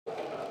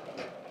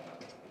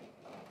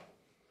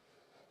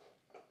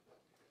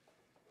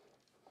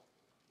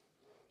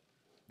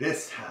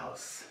This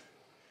house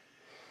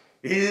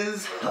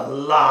is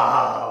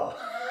halal.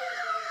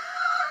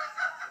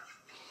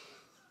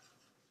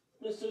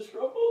 Mr.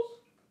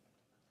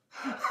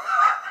 Scruffles?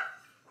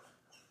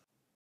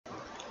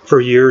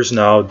 For years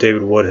now,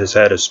 David Wood has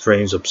had a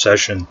strange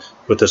obsession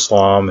with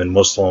Islam and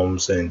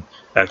Muslims and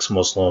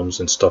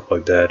ex-Muslims and stuff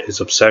like that. His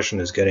obsession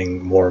is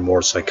getting more and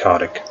more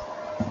psychotic.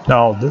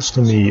 Now, this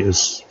to me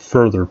is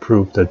further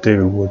proof that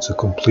David Wood's a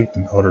complete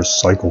and utter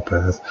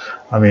psychopath.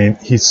 I mean,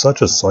 he's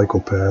such a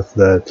psychopath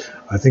that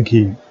I think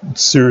he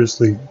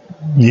seriously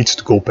needs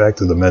to go back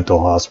to the mental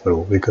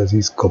hospital because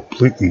he's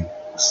completely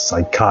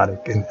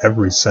psychotic in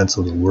every sense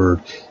of the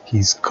word.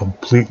 He's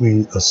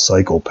completely a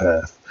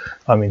psychopath.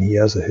 I mean, he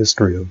has a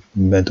history of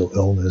mental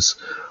illness,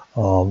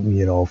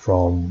 you know,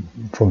 from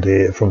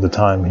the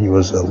time he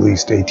was at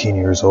least 18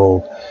 years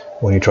old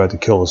when he tried to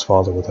kill his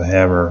father with a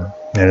hammer,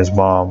 and his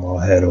mom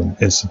had him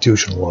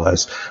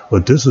institutionalized.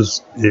 But this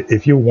is,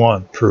 if you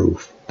want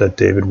proof that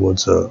David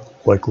Wood's a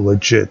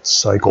legit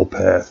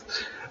psychopath,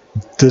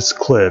 this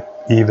clip,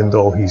 even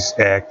though he's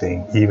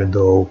acting, even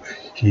though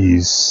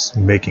he's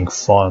making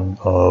fun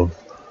of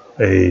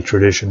a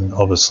tradition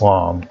of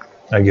Islam,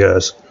 I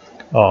guess,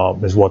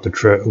 is what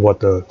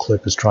the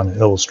clip is trying to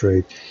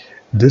illustrate.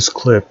 This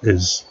clip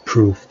is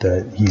proof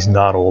that he's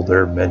not all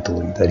there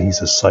mentally, that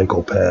he's a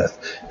psychopath,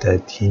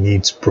 that he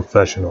needs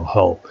professional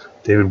help.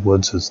 David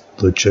Wood's a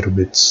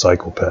legitimate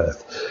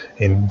psychopath.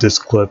 And this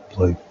clip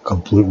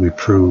completely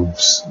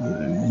proves,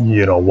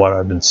 you know, what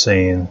I've been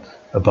saying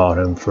about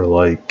him for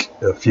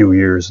a few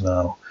years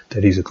now,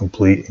 that he's a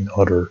complete and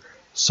utter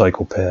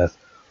psychopath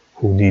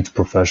who needs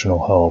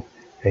professional help,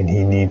 and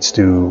he needs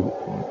to,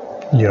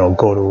 you know,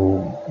 go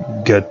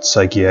to get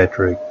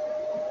psychiatric,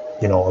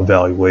 you know,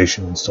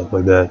 evaluation and stuff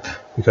like that,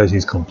 because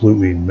he's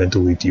completely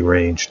mentally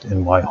deranged,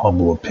 in my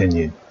humble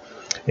opinion.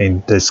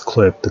 And this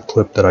clip, the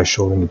clip that I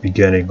showed in the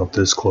beginning of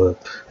this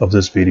clip, of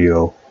this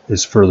video,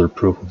 is further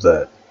proof of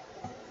that.